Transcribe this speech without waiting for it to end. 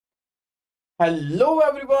Hello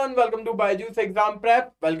everyone, welcome to BYJU'S exam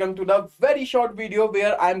prep. Welcome to the very short video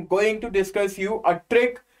where I'm going to discuss you a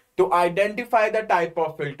trick to identify the type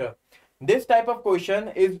of filter. This type of question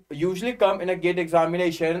is usually come in a gate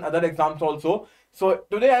examination and other exams also. So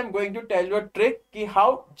today I'm going to tell you a trick ki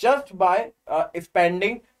how just by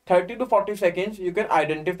spending 30 to 40 seconds you can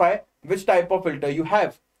identify which type of filter you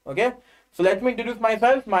have. Okay, so let me introduce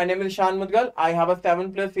myself. My name is Shan Mudgal. I have a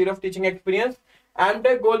 7+ year of teaching experience. I'm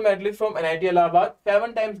the gold medalist from NIT Allahabad,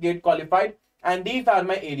 7 times gate qualified, and these are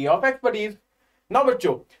my area of expertise. Now,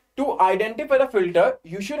 bachcho, to identify the filter,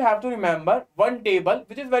 you should have to remember one table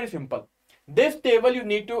which is very simple. This table you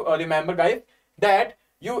need to remember, guys, that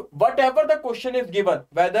whatever the question is given,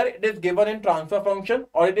 whether it is given in transfer function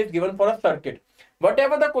or it is given for a circuit,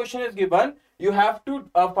 whatever the question is given, you have to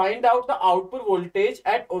find out the output voltage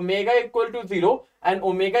at omega equal to 0 and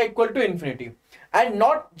omega equal to infinity, and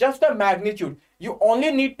not just the magnitude. You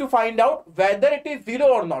only need to find out whether it is 0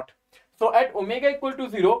 or not. So at omega equal to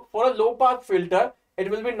 0, for a low pass filter, it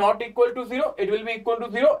will be not equal to 0. It will be equal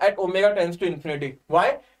to 0 at omega tends to infinity.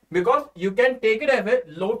 Why? Because you can take it as a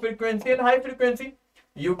low frequency and high frequency.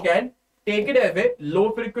 You can take it as a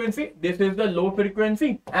low frequency. This is the low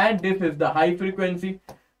frequency and this is the high frequency.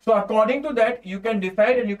 So according to that, you can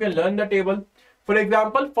decide and you can learn the table. For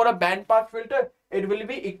example, for a band pass filter, it will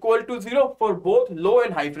be equal to 0 for both low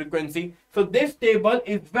and high frequency. So this table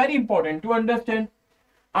is very important to understand.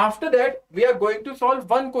 After that, we are going to solve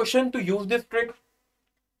one question to use this trick.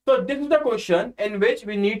 So this is the question in which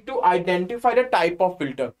we need to identify the type of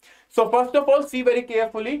filter. So first of all, see very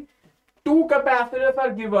carefully. Two capacitors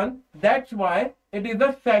are given. That's why it is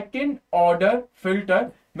a second order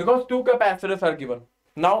filter, because two capacitors are given.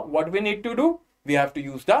 Now what we need to do? We have to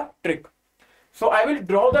use the trick. So I will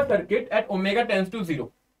draw the circuit at omega tends to 0.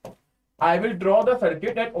 I will draw the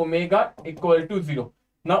circuit at omega equal to 0.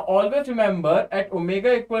 Now always remember, at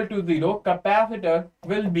omega equal to 0, capacitor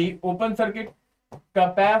will be open circuit.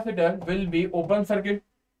 Capacitor will be open circuit.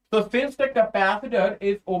 So since the capacitor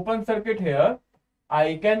is open circuit here,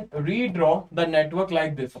 I can redraw the network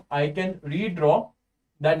like this. I can redraw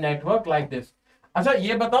the network like this. Acha,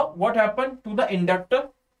 ye batao, what happened to the inductor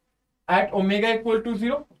at omega equal to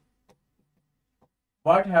 0?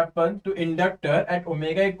 What happens to inductor at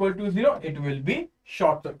omega equal to 0? It will be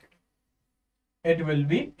short circuit. It will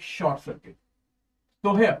be short circuit.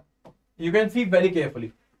 So here, you can see very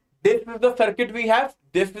carefully. This is the circuit we have.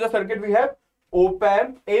 This is the circuit we have.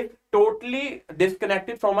 Op-amp is totally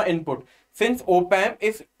disconnected from our input. Since op-amp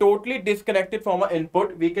is totally disconnected from our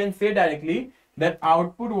input, we can say directly that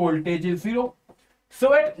output voltage is 0.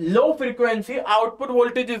 So at low frequency, output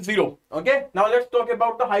voltage is 0. Okay. Now let's talk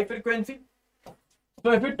about the high frequency.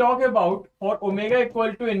 So if we talk about for omega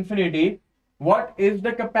equal to infinity, what is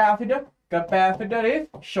the capacitor? Capacitor is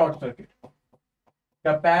short circuit.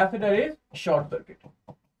 Capacitor is short circuit.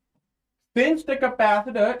 Since the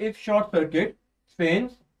capacitor is short circuit,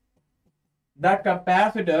 since the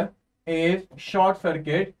capacitor is short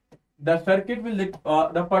circuit, the circuit will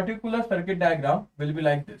the particular circuit diagram will be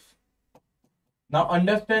like this. Now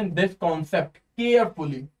understand this concept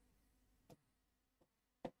carefully.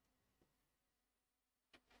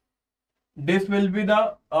 This will be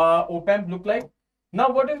the op-amp look like. Now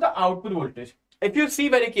what is the output voltage? If you see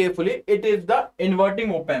very carefully, it is the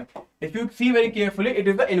inverting op-amp. If you see very carefully, it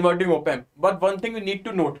is the inverting op-amp. But one thing you need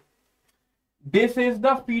to note. This is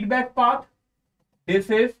the feedback path. This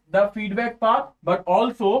is the feedback path. But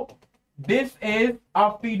also, this is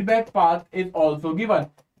a feedback path is also given.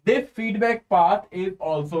 This feedback path is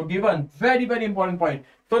also given. Very, very important point.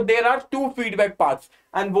 So there are two feedback paths.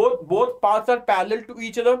 And both paths are parallel to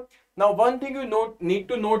each other. Now one thing you need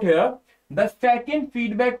to note here. The second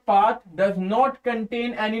feedback path does not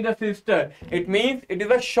contain any resistor. It means it is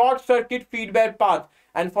a short circuit feedback path.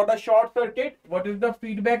 And for the short circuit, what is the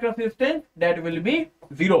feedback resistance? That will be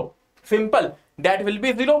 0. Simple. That will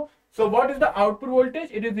be 0. So what is the output voltage?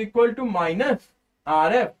 It is equal to minus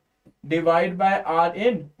RF divided by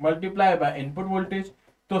Rin multiplied by input voltage.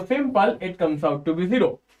 So simple, it comes out to be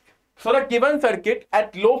 0. So the given circuit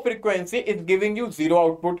at low frequency is giving you 0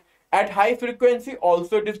 output. At high frequency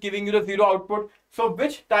also it is giving you the 0 output. So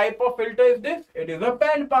which type of filter is this? It is a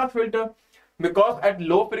band pass filter, because at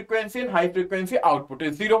low frequency and high frequency output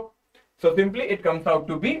is 0. So simply it comes out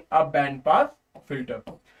to be a band pass filter.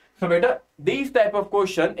 So beta, these type of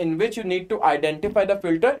question in which you need to identify the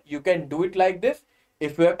filter, you can do it like this.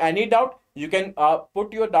 If you have any doubt, you can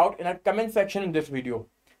put your doubt in a comment section in this video.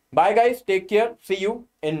 Bye guys, take care. See you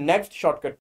in next shortcut.